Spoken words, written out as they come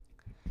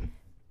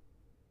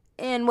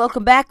And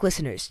welcome back,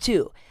 listeners,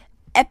 to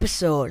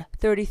episode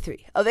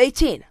 33 of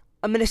 18,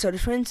 a Minnesota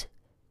Twins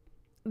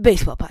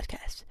baseball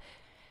podcast.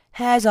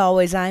 As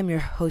always, I'm your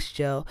host,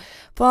 Joe.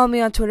 Follow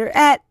me on Twitter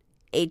at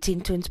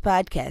 18 Twins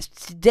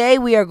Podcast. Today,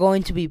 we are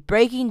going to be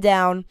breaking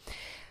down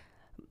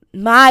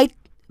my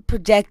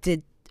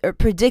predicting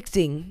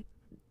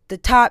the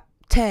top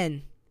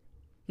 10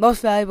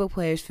 most valuable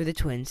players for the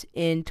Twins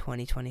in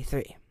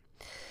 2023.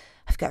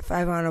 I've got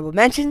 5 honorable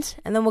mentions,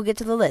 and then we'll get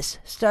to the list,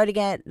 starting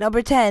at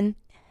number 10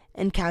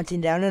 and counting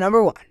down to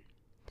number 1.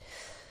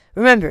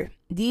 Remember,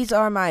 these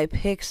are my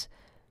picks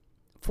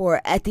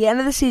for at the end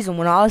of the season,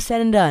 when all is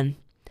said and done,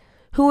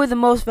 who are the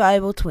most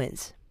valuable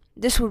Twins.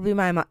 This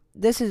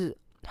is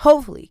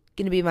hopefully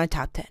going to be my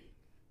top 10.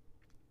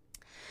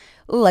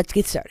 Let's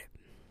get started.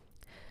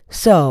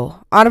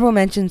 So, honorable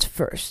mentions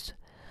first.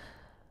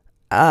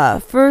 My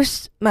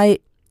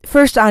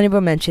first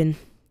honorable mention,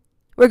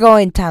 we're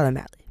going Tyler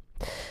Mahle.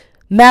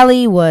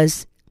 Mahle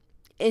was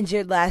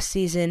injured last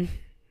season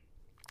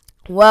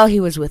while he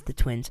was with the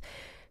Twins.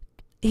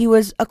 He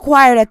was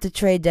acquired at the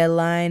trade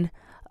deadline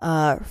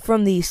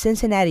from the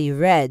Cincinnati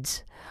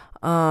Reds.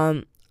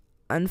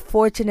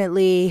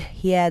 Unfortunately,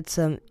 he had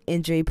some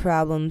injury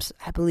problems,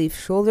 I believe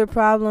shoulder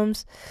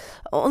problems.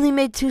 Only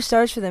made 2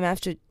 starts for them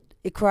after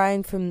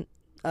acquiring from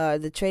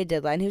the trade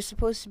deadline. He was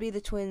supposed to be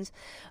the Twins'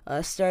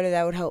 starter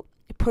that would help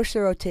push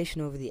the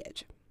rotation over the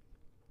edge.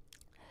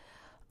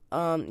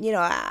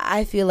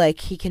 I feel like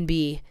he can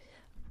be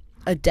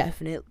a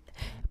definite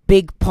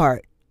big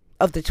part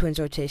of the Twins'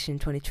 rotation in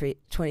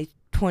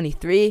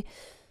 2023.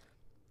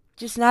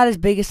 Just not as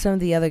big as some of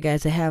the other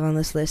guys I have on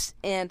this list.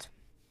 And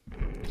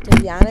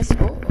to be honest,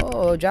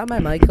 drop my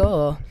mic.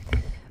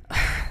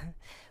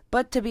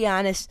 But to be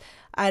honest,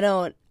 I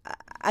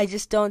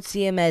just don't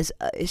see him as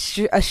a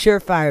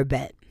surefire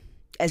bet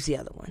as the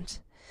other ones.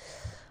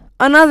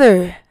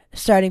 Another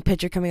starting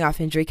pitcher coming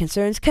off injury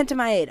concerns, Kenta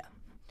Maeda.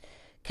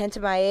 Kenta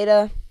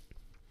Maeda,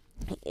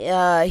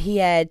 he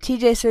had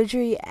TJ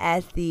surgery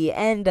at the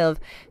end of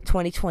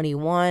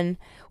 2021,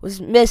 was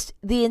missed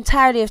the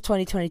entirety of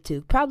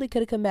 2022. Probably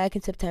could have come back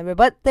in September,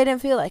 but they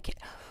didn't feel like it,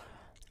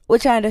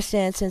 which I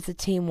understand since the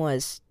team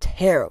was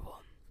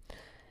terrible.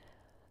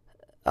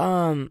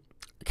 Kenta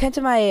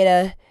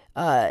Maeda,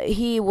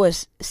 he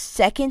was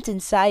second in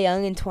Cy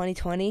Young in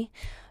 2020,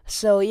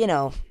 so,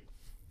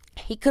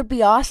 he could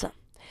be awesome,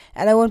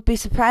 and I wouldn't be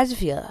surprised if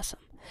he was awesome.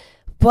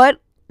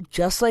 But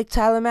just like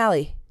Tyler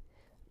Mahle,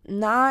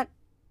 not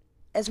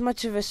as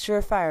much of a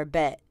surefire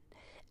bet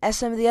as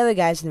some of the other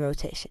guys in the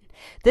rotation.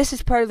 This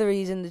is part of the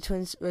reason the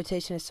Twins'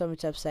 rotation has so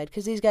much upside,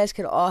 because these guys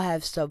could all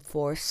have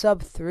sub-4,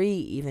 sub-3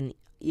 even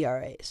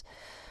ERAs.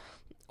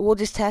 We'll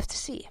just have to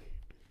see.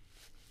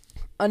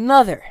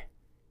 Another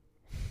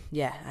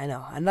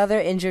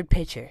injured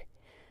pitcher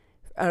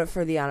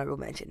for the honorable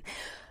mention,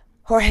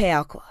 Jorge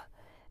Alcala.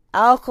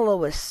 Alcala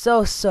was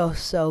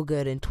so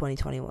good in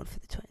 2021 for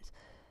the Twins.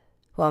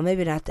 Well,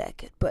 maybe not that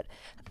good, but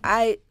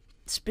I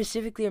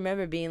specifically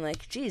remember being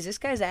like, geez, this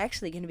guy's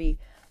actually going to be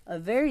a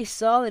very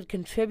solid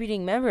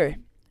contributing member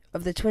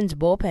of the Twins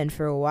bullpen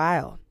for a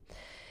while.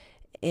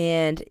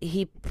 And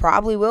he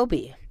probably will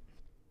be.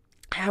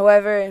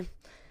 However,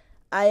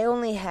 I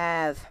only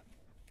have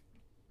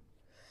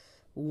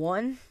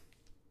one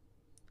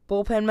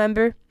bullpen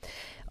member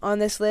on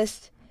this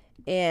list,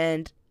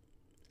 and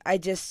I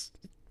just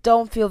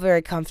don't feel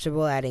very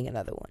comfortable adding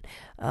another one.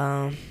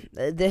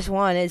 This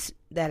one is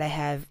that I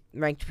have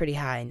ranked pretty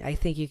high, and I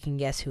think you can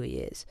guess who he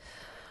is.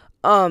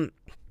 But,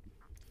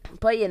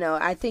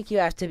 I think you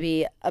have to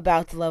be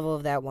about the level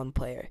of that one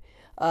player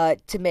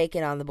to make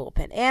it on the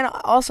bullpen. And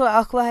also,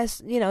 Alcala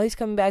has, he's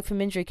coming back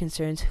from injury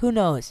concerns. Who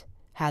knows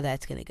how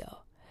that's going to go.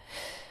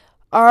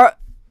 Our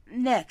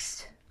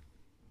next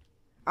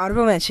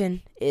honorable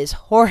mention is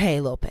Jorge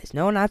Lopez.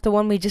 No, not the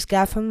one we just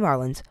got from the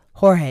Marlins.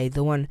 Jorge,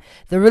 the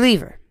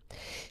reliever.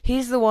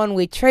 He's the one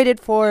we traded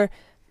for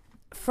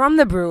from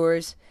the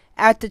Brewers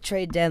at the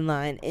trade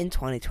deadline in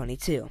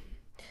 2022.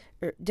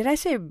 Did I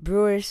say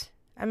Brewers?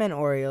 I meant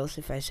Orioles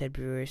if I said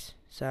Brewers.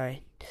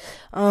 Sorry.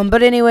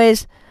 But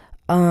anyways,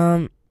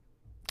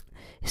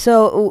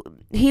 so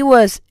he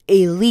was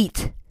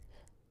elite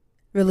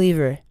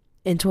reliever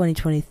in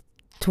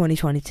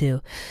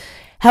 2022.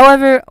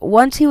 However,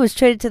 once he was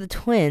traded to the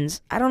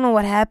Twins, I don't know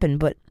what happened,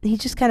 but he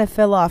just kind of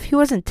fell off. He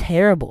wasn't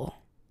terrible,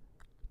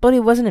 but he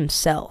wasn't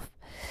himself.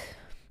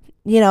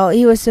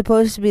 He was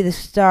supposed to be the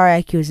star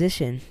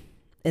acquisition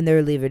in the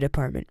reliever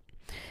department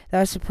that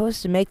was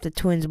supposed to make the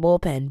Twins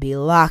bullpen be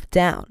locked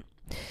down.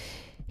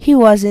 He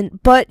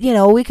wasn't, but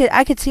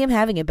I could see him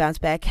having a bounce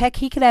back. Heck,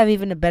 he could have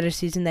even a better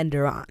season than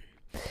Duran.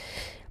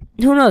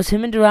 Who knows?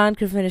 Him and Duran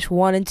could finish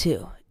 1 and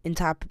 2 in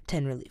top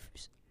 10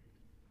 relievers.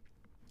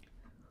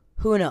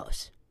 Who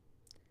knows?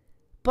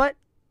 But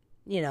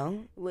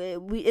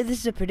this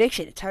is a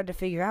prediction. It's hard to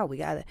figure out.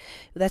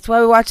 That's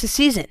why we watch the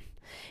season.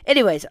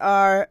 Anyways,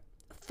 our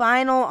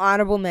final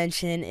honorable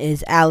mention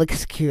is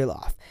Alex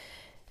Kirilloff.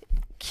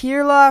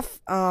 Kirilloff,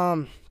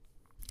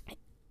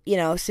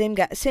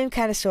 same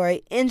kind of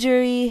story.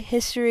 Injury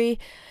history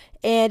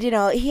And,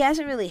 he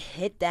hasn't really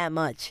hit that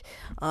much.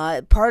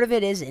 Part of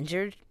it is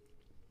injuries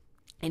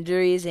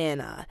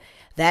and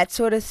that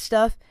sort of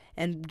stuff,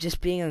 and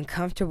just being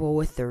uncomfortable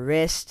with the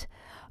wrist.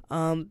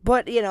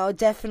 But,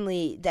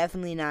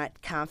 definitely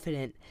not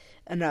confident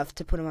enough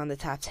to put him on the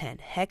top 10.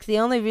 Heck, the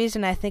only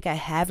reason I think I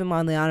have him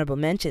on the honorable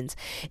mentions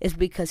is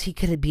because he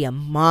could be a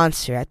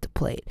monster at the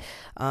plate.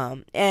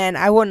 And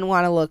I wouldn't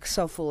want to look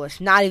so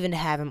foolish not even to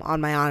have him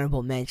on my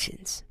honorable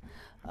mentions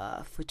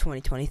for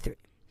 2023.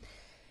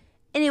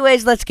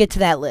 Anyways, let's get to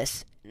that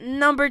list.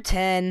 Number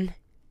 10,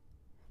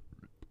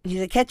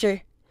 he's a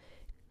catcher,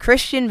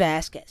 Christian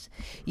Vázquez.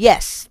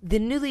 Yes, the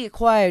newly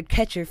acquired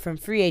catcher from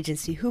free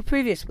agency who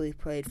previously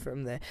played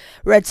from the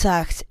Red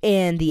Sox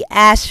and the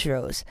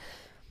Astros.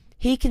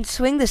 He can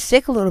swing the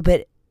stick a little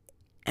bit,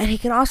 and he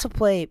can also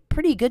play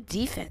pretty good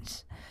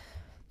defense.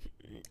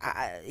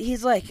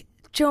 He's like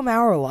Joe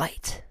Mauer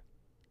light.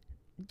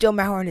 Joe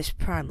Mauer in his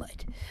prime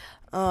light.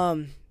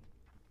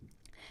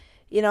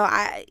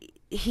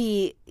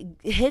 He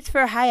hits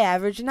for a high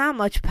average, not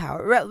much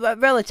power,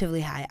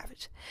 relatively high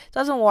average.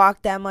 Doesn't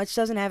walk that much,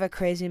 doesn't have a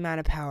crazy amount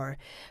of power.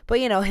 But,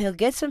 he'll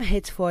get some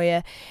hits for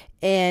you,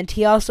 and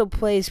he also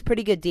plays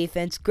pretty good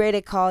defense, great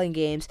at calling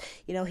games.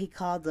 He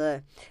called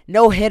the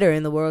no-hitter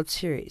in the World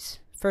Series.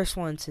 First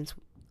one since,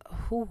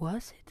 who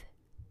was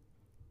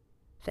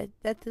it?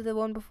 That the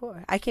one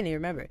before? I can't even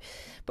remember.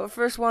 But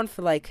first one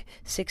for like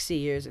 60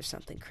 years or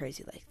something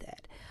crazy like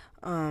that.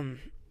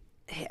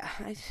 Yeah,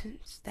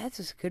 that's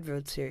a good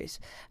World Series.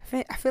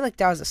 I feel like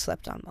that was a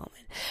slept-on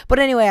moment. But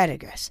anyway, I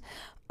digress.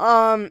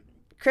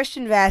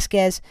 Christian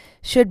Vázquez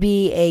should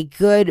be a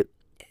good,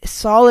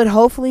 solid,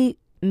 hopefully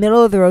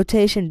middle of the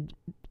rotation,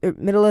 or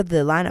middle of the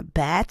lineup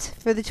bat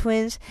for the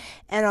Twins,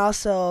 and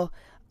also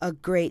a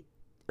great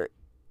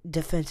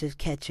defensive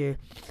catcher.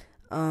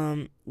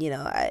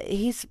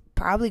 He's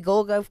probably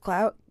Gold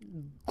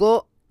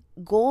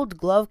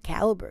Glove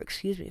caliber.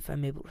 Excuse me if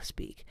I'm able to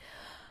speak.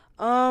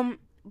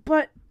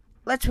 But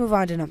let's move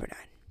on to number 9.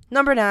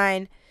 Number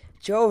 9,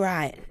 Joe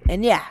Ryan.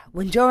 And yeah,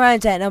 when Joe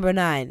Ryan's at number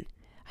 9,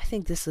 I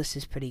think this list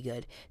is pretty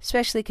good,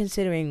 especially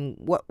considering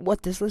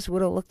what this list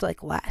would have looked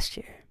like last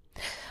year.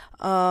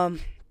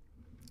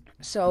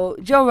 So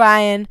Joe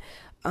Ryan,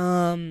 we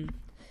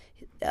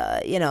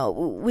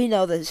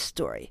know the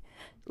story.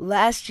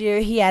 Last year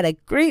he had a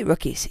great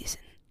rookie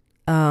season.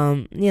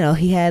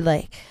 He had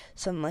like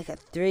a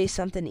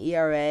 3-something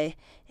ERA,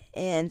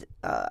 and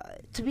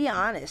to be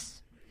honest,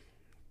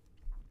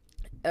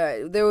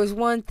 there was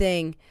one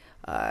thing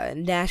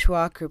Nash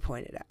Walker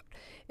pointed out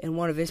in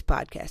one of his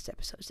podcast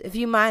episodes. If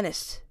you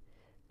minus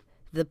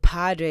the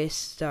Padres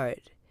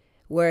start,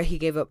 where he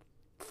gave up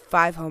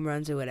 5 home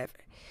runs or whatever,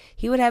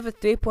 he would have a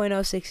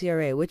 3.06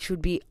 ERA, which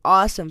would be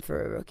awesome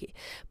for a rookie.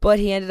 But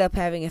he ended up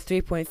having a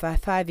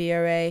 3.55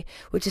 ERA,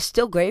 which is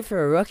still great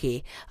for a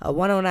rookie, a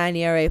 109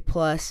 ERA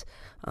plus,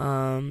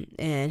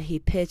 and he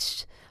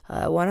pitched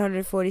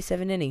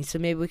 147 innings. So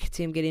maybe we could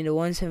see him getting to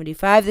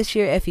 175 this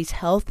year if he's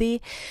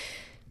healthy.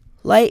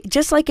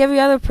 Just like every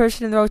other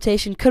person in the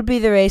rotation, could be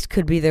their ace,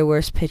 could be their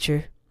worst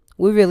pitcher.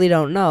 We really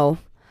don't know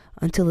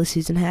until the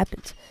season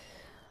happens.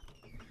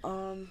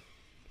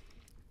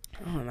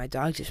 My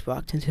dog just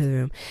walked into the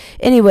room.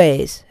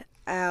 Anyways,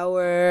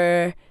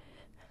 our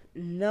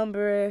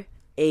number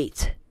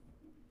 8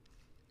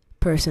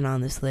 person on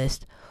this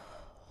list,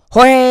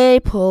 Jorge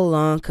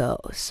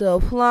Polanco. So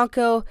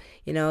Polanco,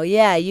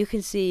 you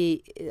can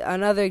see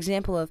another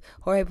example of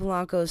Jorge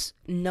Polanco's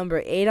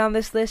number 8 on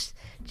this list.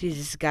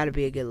 Jesus, it's got to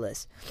be a good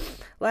list.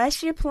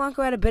 Last year,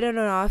 Polanco had a bit of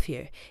an off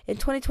year. In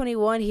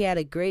 2021, he had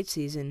a great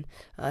season,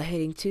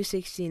 hitting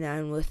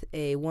 .269 with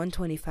a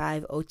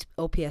 125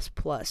 OPS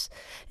plus.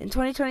 In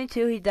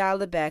 2022, he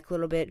dialed it back a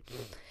little bit,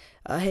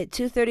 hit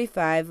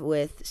 .235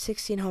 with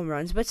 16 home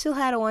runs, but still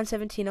had a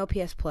 117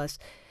 OPS plus.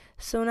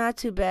 So not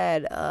too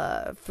bad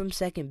from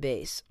second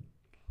base.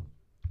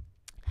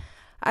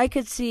 I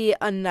could see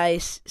a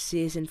nice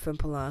season from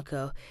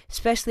Polanco,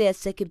 especially at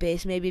second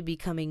base, maybe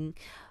becoming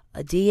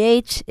a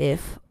DH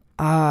if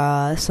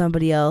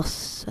somebody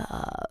else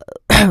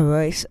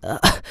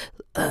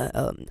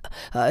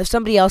if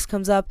somebody else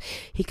comes up,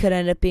 he could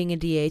end up being a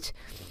DH.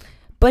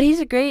 But he's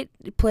a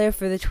great player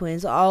for the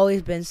Twins,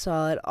 always been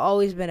solid,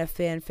 always been a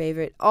fan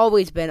favorite,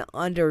 always been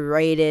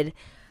underrated.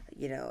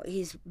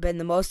 He's been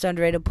the most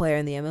underrated player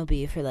in the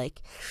MLB for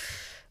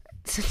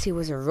since he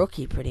was a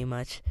rookie, pretty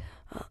much.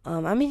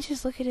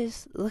 Just look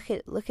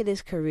at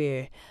his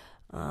career.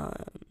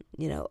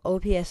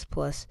 OPS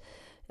plus.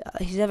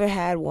 He's never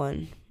had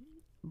one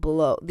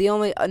below. The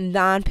only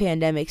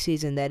non-pandemic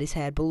season that he's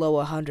had below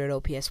 100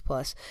 OPS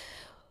plus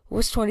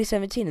was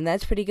 2017, and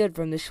that's pretty good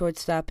from the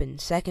shortstop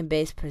and second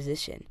base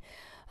position.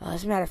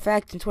 As a matter of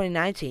fact, in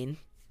 2019,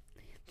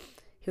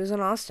 he was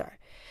an all-star.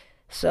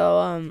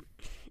 So,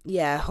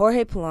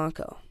 Jorge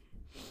Polanco,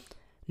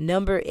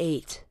 number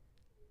 8.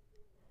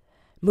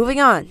 Moving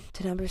on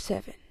to number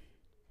 7,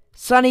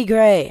 Sonny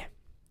Gray.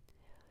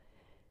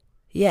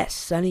 Yes,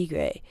 Sonny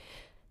Gray.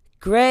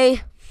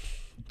 Gray,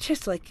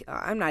 just like,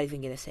 I'm not even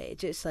going to say it,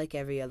 just like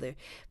every other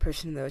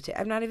person in the rotation.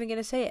 I'm not even going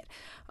to say it.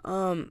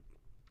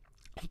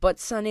 But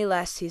Sonny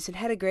last season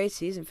had a great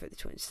season for the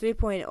Twins.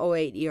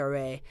 3.08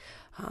 ERA.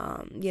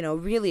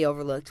 Really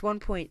overlooked.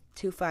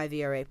 1.25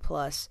 ERA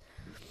plus.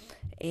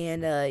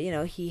 And,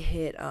 he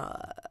hit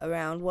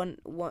around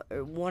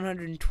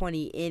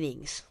 120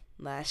 innings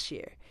last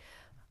year.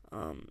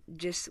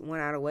 Just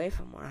went out away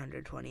from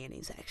 120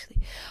 innings, actually.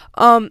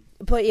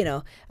 But,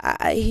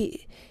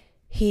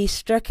 he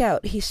strikes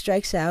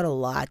out a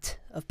lot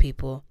of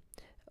people.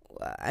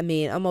 I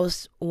mean,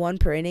 almost one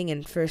per inning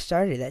in first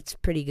starter. That's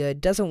pretty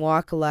good. Doesn't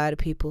walk a lot of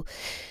people.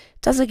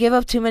 Doesn't give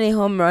up too many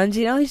home runs.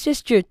 He's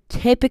just your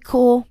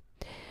typical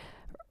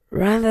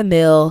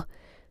run-of-the-mill,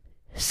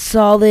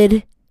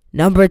 solid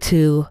number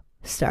 2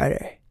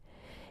 starter.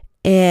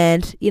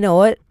 And you know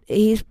what?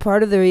 He's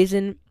part of the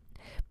reason,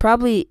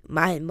 probably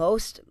my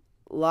most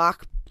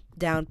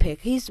lockdown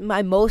pick. He's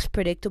my most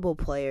predictable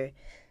player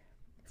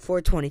for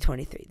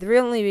 2023. The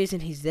only reason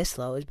he's this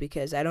low is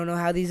because I don't know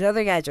how these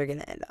other guys are going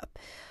to end up.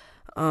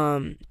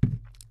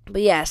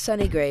 But yeah,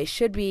 Sonny Gray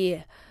should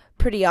be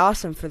pretty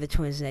awesome for the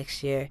Twins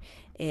next year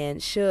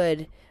and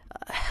should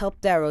help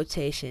that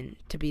rotation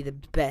to be the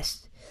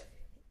best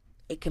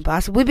it can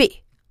possibly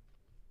be.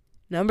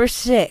 Number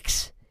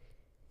 6,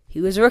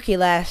 he was rookie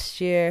last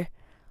year,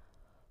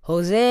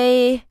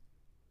 Jose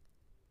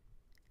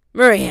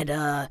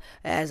Miranda.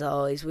 As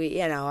always,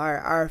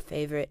 our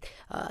favorite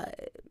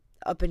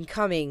up and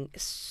coming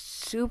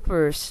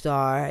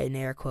superstar in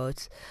air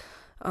quotes.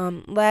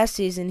 Last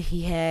season,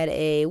 he had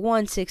a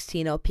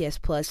 116 OPS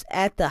plus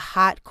at the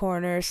hot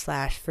corner /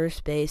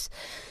 first base.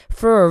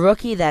 For a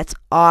rookie, that's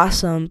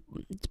awesome.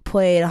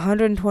 Played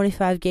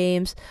 125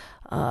 games,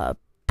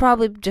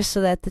 probably just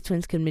so that the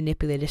Twins can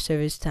manipulate his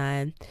service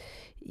time.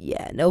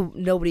 Yeah,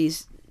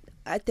 nobody's.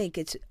 I think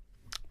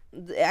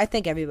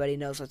everybody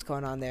knows what's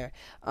going on there.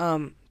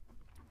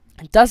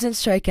 Doesn't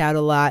strike out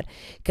a lot.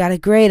 Got a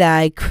great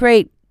eye.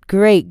 Great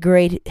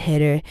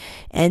hitter,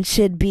 and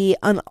should be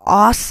an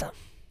awesome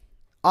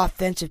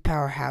offensive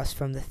powerhouse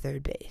from the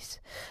third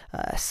base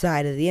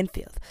side of the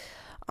infield.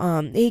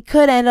 He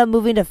could end up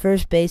moving to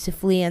first base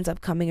if Lee ends up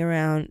coming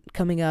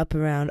up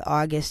around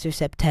August or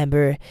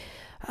September.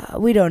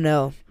 We don't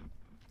know,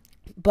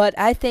 but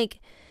I think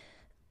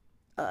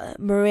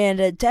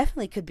Miranda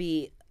definitely could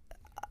be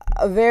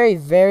a very,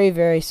 very,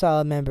 very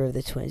solid member of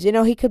the Twins.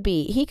 He could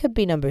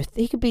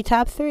be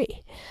top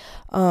 3.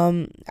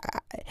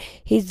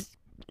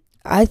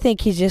 I think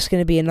he's just going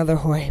to be another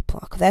Jorge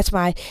Polanco. That's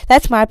my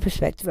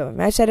perspective of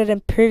him. I said it in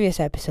previous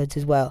episodes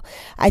as well.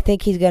 I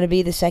think he's going to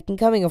be the second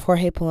coming of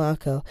Jorge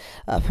Polanco,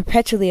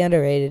 perpetually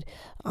underrated,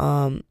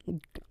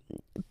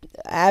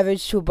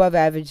 average to above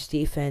average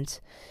defense.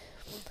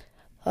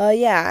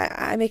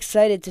 I'm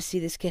excited to see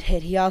this kid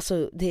hit. He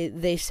also,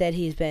 they said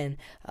he's been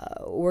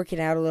working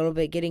out a little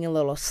bit, getting a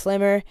little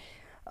slimmer.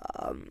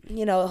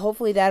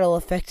 Hopefully that'll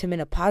affect him in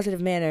a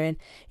positive manner, and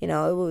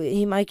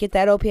he might get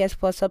that OPS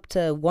plus up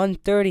to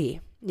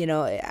 130.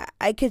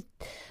 I could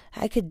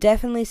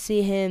definitely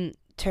see him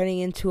turning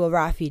into a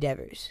Rafi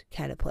Devers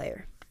kind of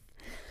player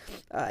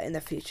in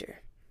the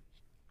future.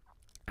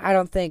 I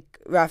don't think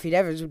Rafi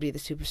Devers would be the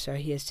superstar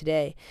he is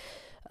today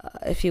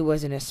if he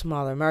was in a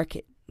smaller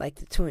market like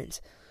the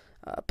Twins.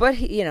 But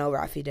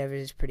Rafi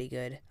Devers is pretty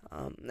good.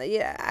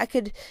 I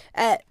could,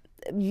 at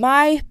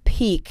my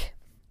peak,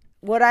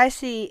 what I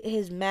see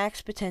his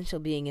max potential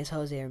being is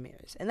Jose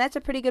Ramirez. And that's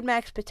a pretty good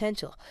max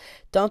potential.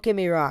 Don't get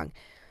me wrong.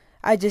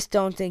 I just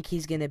don't think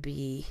he's going to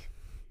be,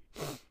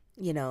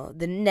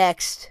 the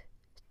next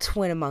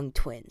twin among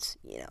twins.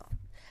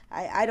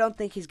 I don't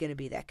think he's going to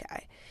be that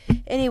guy.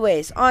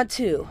 Anyways, on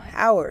to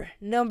our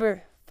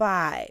number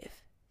 5.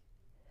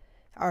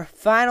 Our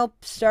final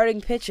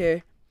starting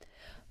pitcher,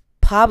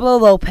 Pablo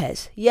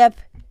Lopez. Yep,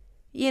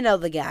 you know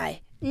the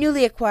guy.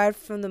 Newly acquired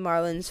from the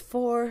Marlins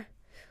for...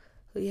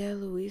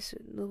 Luis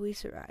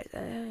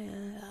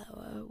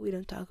Ariz. We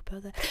don't talk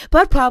about that.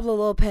 But Pablo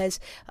Lopez,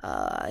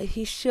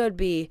 he should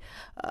be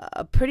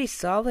a pretty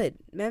solid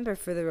member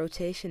for the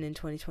rotation in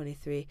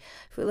 2023.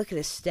 If we look at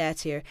his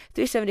stats here,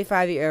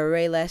 375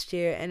 ERA last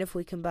year, and if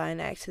we combine,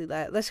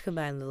 let's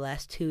combine the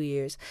last 2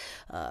 years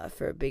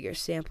for a bigger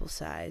sample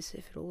size,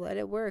 if it'll let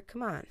it work.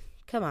 Come on,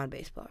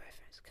 Baseball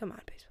Reference. Come on,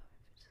 Baseball Reference.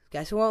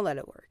 Guys, who won't let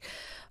it work.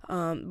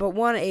 But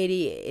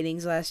 180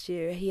 innings last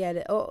year. He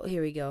had,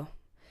 here we go.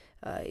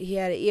 He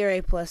had an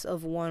ERA plus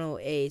of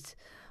 108.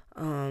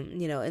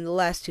 In the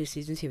last 2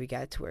 seasons, here we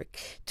got it to work.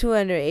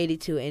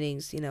 282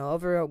 innings.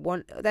 Over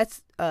one.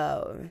 That's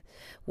 100.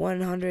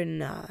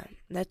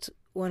 That's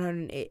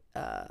 108.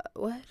 What?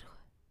 Well,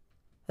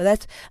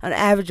 that's an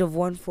average of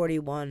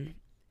 141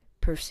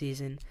 per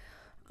season.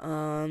 He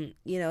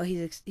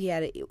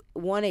had a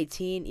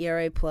 118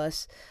 ERA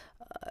plus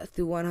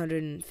through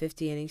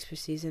 150 innings per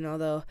season.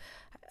 Although.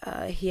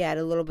 He had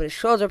a little bit of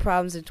shoulder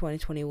problems in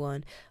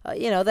 2021.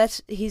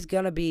 He's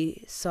going to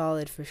be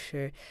solid for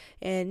sure.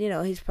 And,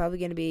 he's probably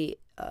going to be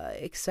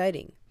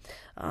exciting.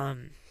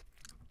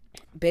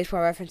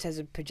 Baseball Reference has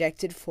it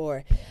projected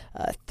for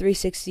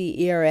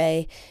 360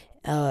 ERA.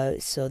 What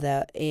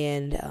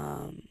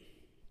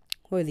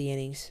are the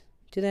innings?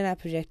 Do they not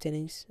project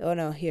innings? Oh,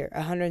 no, here,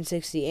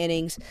 160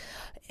 innings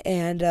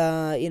and,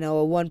 a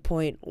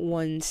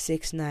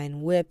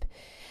 1.169 whip.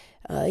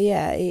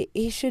 Yeah,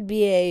 he should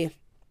be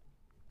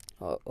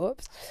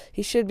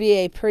he should be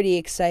a pretty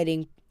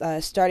exciting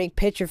starting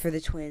pitcher for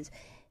the Twins.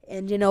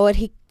 And you know what?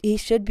 He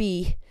should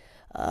be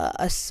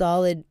a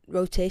solid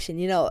rotation.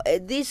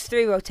 These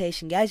 3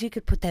 rotation guys, you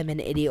could put them in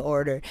any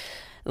order.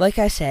 Like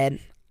I said,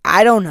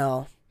 I don't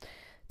know.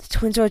 The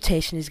Twins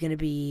rotation is going to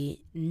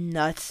be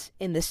nuts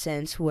in the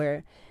sense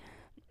where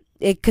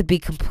it could be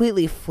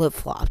completely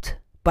flip-flopped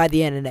by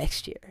the end of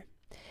next year.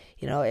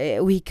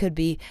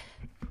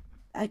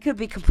 I could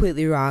be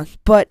completely wrong,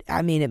 but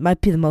I mean, it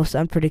might be the most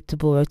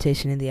unpredictable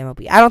rotation in the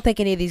MLB. I don't think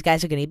any of these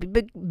guys are going to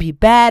be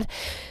bad,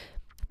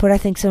 but I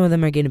think some of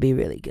them are going to be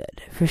really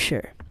good, for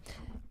sure.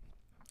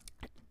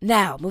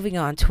 Now, moving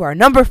on to our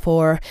number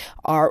 4,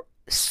 our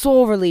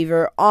sole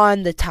reliever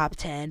on the top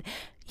 10.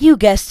 You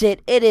guessed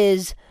it, it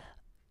is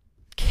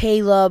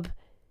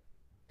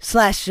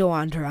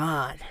Caleb/Jhoan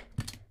Duran.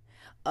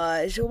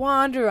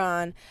 Jhoan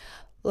Duran,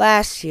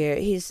 last year,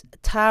 he's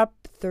top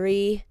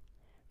 3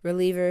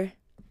 reliever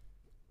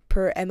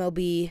per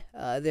MLB,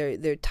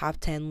 their top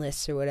 10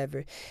 lists or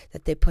whatever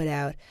that they put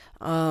out.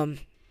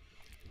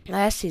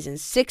 Last season,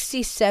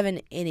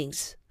 67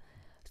 innings,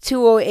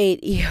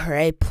 2.08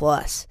 ERA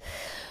plus,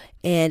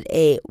 and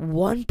a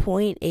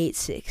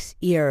 1.86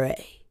 ERA.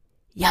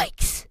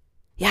 Yikes.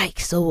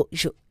 So,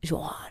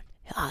 Jhoan.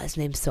 His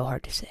name's so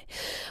hard to say.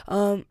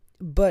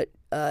 But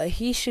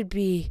he should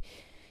be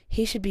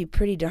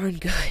pretty darn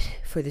good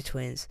for the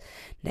Twins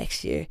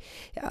next year.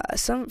 For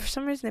some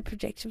reason, I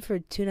project him for a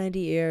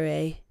 2.90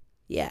 ERA.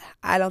 Yeah,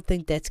 I don't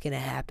think that's going to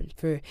happen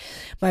for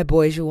my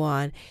boy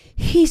Jhoan.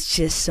 He's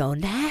just so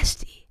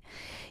nasty.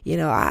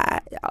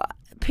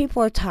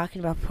 People are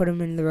talking about putting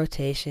him in the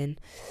rotation.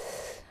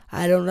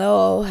 I don't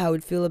know how I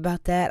would feel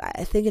about that.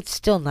 I think it's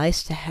still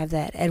nice to have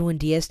that Edwin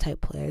Diaz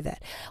type player,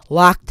 that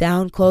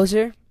lockdown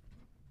closer.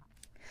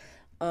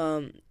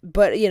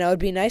 But it'd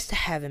be nice to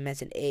have him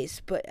as an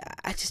ace. But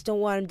I just don't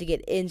want him to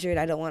get injured.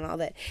 I don't want all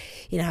that.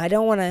 I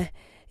don't want to.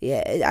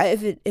 Yeah,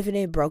 if it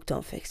ain't broke,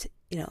 don't fix it.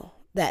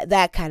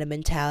 That kind of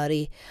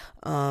mentality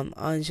on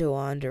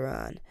Jhoan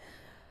Duran.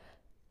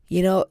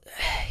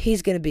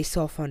 He's going to be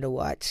so fun to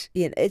watch.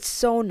 It's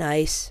so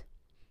nice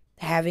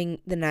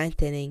having the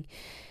 9th inning,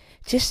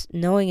 just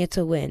knowing it's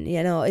a win.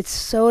 It's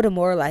so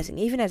demoralizing,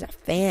 even as a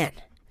fan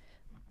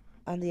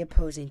on the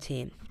opposing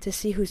team, to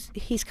see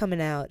he's coming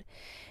out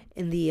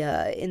in the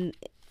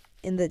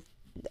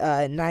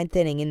 9th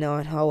inning and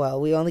knowing, oh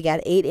well, we only got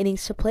 8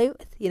 innings to play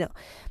with.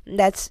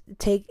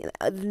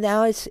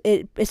 Now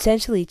it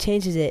essentially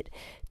changes it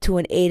to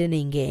an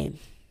 8-inning game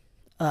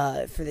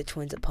for the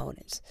Twins'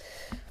 opponents.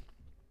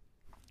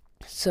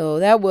 So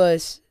that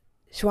was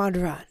Jhoan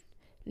Duran.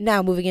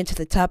 Now moving into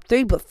the top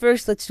 3, but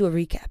first let's do a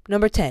recap.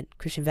 Number 10,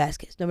 Christian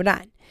Vasquez. Number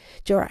 9,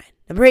 Joe Ryan.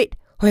 Number 8,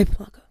 Jorge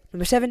Polanco.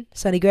 Number 7,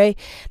 Sonny Gray.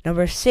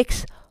 Number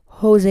 6,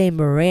 Jose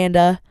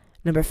Miranda.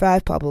 Number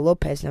 5, Pablo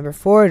Lopez. Number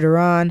 4,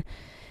 Duran.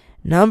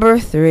 Number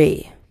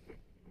 3,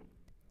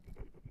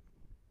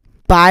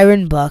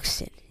 Byron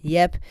Buxton.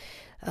 Yep.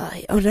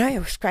 Now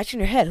you're scratching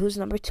your head. Who's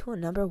number 2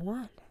 and number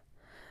 1?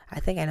 I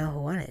think I know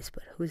who one is,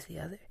 but who's the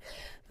other?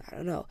 I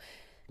don't know.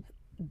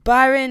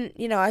 Byron,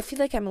 I feel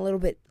like I'm a little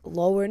bit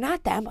lower.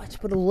 Not that much,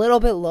 but a little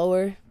bit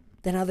lower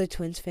than other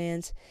Twins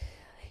fans.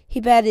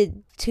 He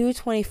batted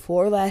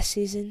 .224 last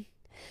season,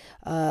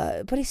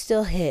 but he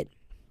still hit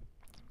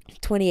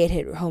 28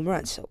 hit home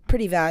runs, so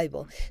pretty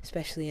valuable,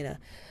 especially in a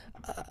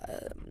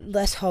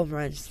less home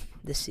runs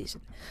this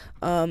season.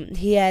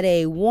 He had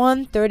a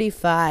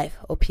 135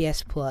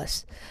 OPS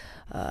plus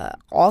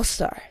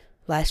All-Star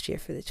last year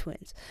for the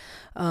Twins.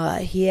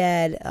 He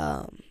had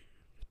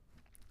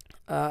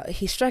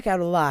he struck out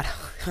a lot,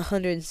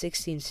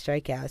 116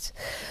 strikeouts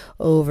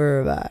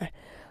over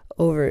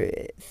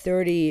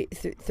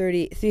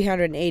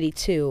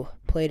 382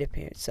 plate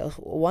appearances. So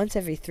once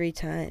every 3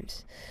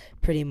 times,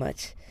 pretty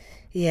much.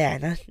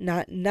 Yeah,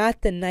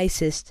 not the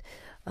nicest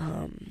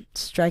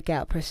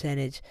strikeout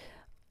percentage.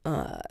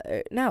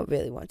 Not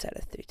really once out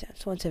of 3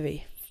 times. Once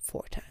every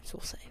 4 times,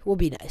 we'll say. Will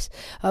be nice.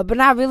 But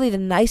not really the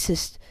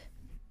nicest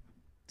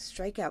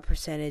strikeout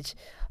percentage.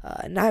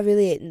 Not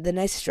really the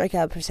nicest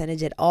strikeout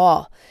percentage at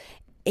all.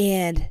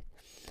 And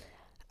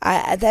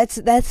that's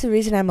the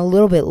reason I'm a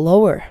little bit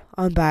lower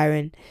on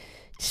Byron.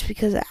 Just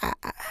because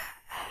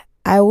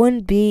I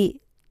don't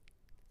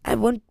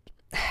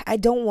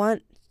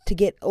want to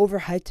get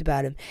overhyped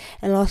about him.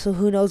 And also,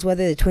 who knows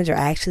whether the Twins are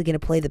actually going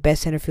to play the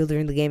best center fielder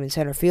in the game in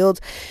center field.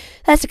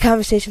 That's a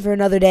conversation for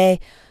another day.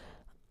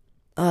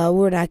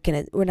 We're not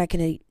gonna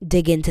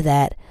dig into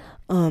that.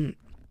 But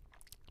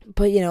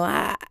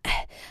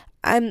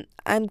I'm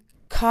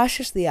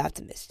cautiously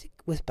optimistic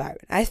with Byron.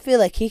 I feel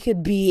like he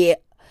could be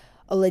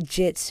a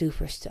legit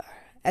superstar.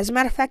 As a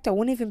matter of fact, I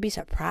wouldn't even be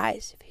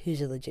surprised if he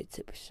was a legit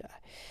superstar.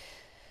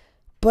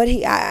 But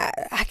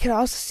I could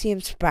also see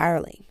him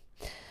spiraling.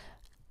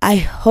 I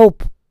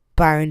hope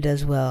Byron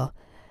does well.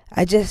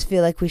 I just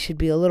feel like we should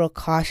be a little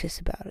cautious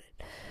about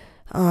it.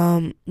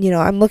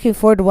 I'm looking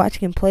forward to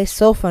watching him play.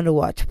 So fun to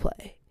watch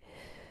play.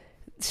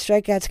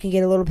 Strikeouts can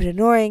get a little bit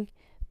annoying,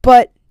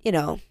 but,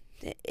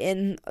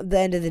 in the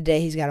end of the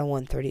day, he's got a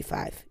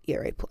 1.35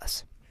 ERA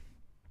plus.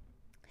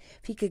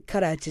 If he could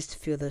cut out just a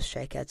few of those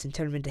strikeouts and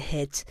turn them into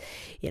hits,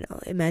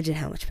 imagine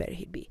how much better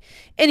he'd be.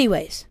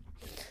 Anyways,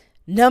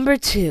 number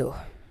 2.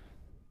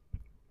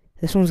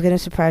 This one's going to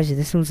surprise you.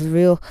 This one's a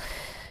real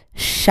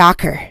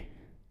shocker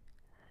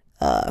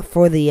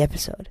for the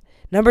episode.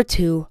 Number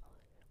 2,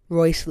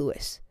 Royce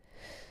Lewis.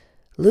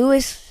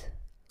 Lewis.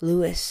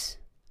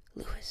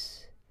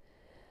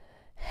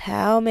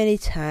 How many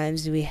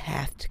times do we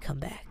have to come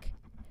back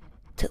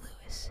to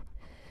Lewis?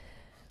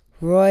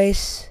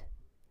 Royce,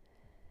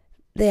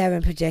 they have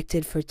him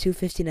projected for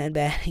 259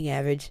 batting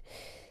average,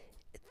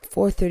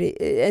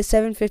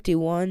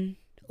 751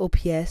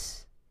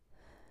 OPS,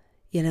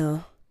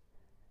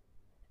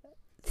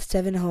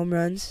 7 home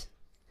runs.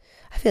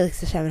 I feel like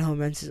the 7 home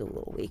runs is a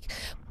little weak.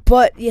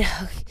 But,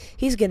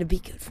 he's going to be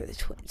good for the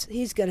Twins.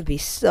 He's going to be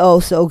so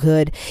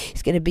good.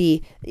 He's going to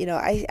be,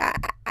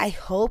 I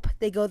hope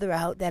they go the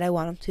route that I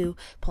want them to.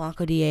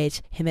 Polanco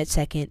DH, him at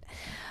second.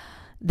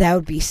 That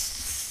would be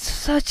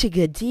such a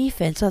good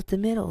defense up the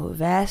middle.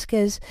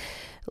 Vasquez,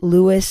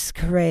 Lewis,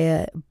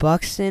 Correa,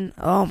 Buxton.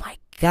 Oh, my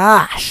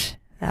gosh.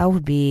 That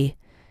would be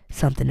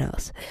something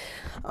else.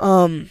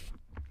 I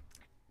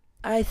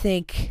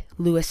think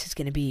Lewis is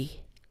going to be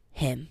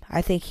him.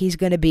 I think he's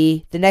going to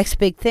be the next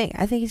big thing.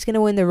 I think he's going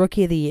to win the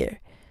Rookie of the Year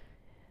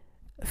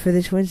for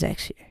the Twins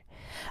next year.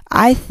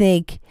 I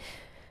think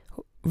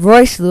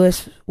Royce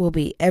Lewis will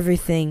be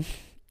everything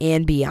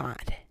and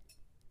beyond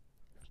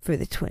for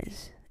the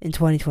Twins in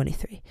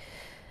 2023.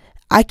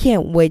 I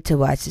can't wait to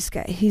watch this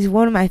guy. He's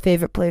one of my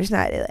favorite players.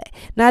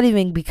 Not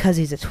even because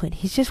he's a Twin.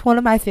 He's just one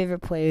of my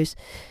favorite players.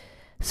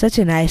 Such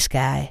a nice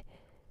guy.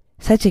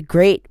 Such a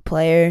great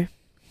player.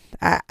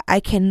 I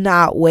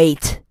cannot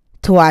wait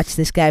to watch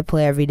this guy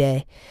play every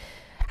day.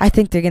 I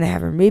think they're going to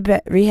have him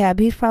rehab.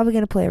 He's probably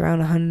going to play around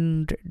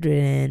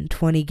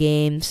 120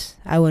 games.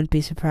 I wouldn't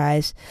be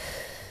surprised.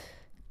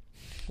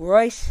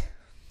 Royce,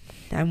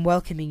 I'm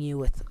welcoming you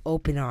with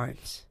open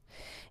arms.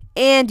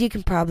 And you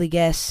can probably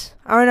guess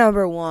our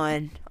number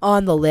 1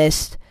 on the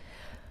list,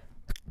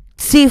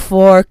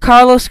 C4,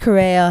 Carlos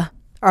Correa,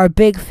 our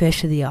big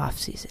fish of the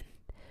offseason.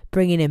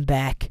 Bringing him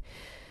back.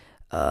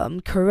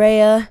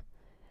 Correa,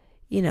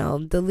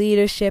 the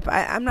leadership,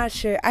 I'm not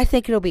sure. I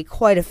think it'll be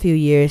quite a few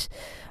years,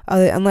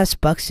 unless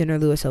Buxton or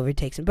Lewis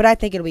overtakes him. But I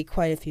think it'll be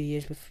quite a few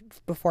years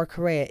before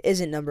Correa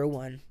isn't number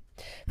 1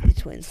 for the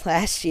Twins.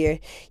 Last year,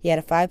 he had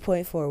a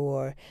 5.4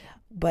 WAR,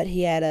 but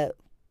he had a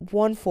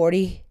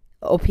 140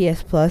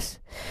 OPS plus,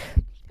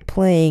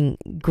 playing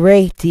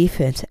great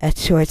defense at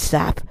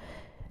shortstop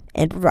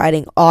and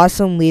providing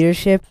awesome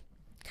leadership.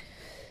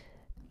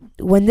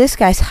 When this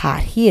guy's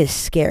hot, he is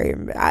scary.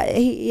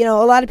 A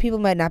lot of people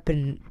might not have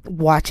been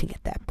watching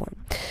at that point.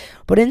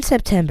 But in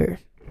September,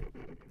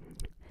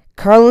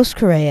 Carlos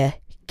Correa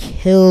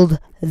killed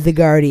the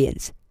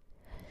Guardians.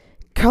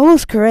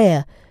 Carlos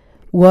Correa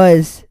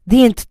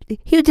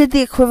he did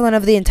the equivalent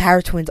of the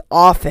entire Twins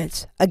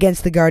offense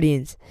against the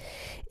Guardians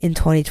in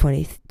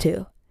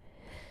 2022.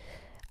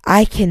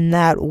 I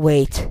cannot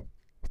wait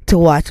to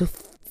watch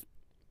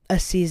a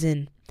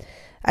season.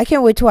 I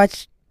can't wait to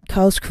watch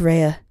Carlos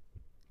Correa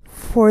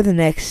for the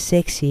next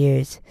 6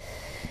 years.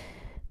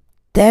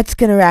 That's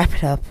going to wrap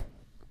it up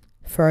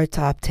for our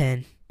top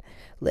 10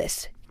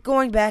 list.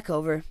 Going back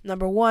over,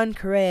 number 1,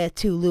 Correa,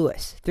 2,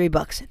 Lewis, 3,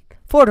 Buxton,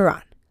 4,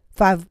 Duran,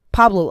 5,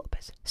 Pablo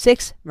Lopez,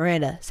 6,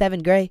 Miranda,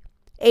 7, Gray,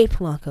 8,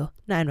 Polanco,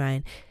 9,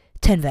 Ryan,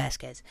 10,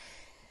 Vasquez.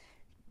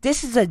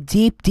 This is a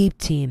deep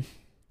team.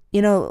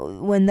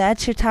 When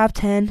that's your top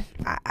 10,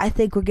 I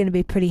think we're going to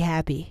be pretty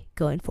happy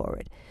going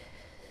forward.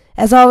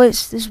 As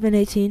always, this has been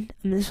 18.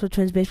 I'm this is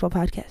Twins Baseball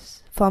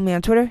Podcast. Follow me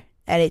on Twitter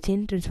at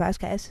 18 Twins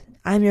Podcast.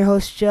 I'm your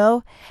host,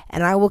 Joe,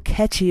 and I will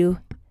catch you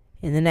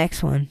in the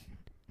next one.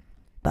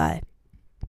 Bye.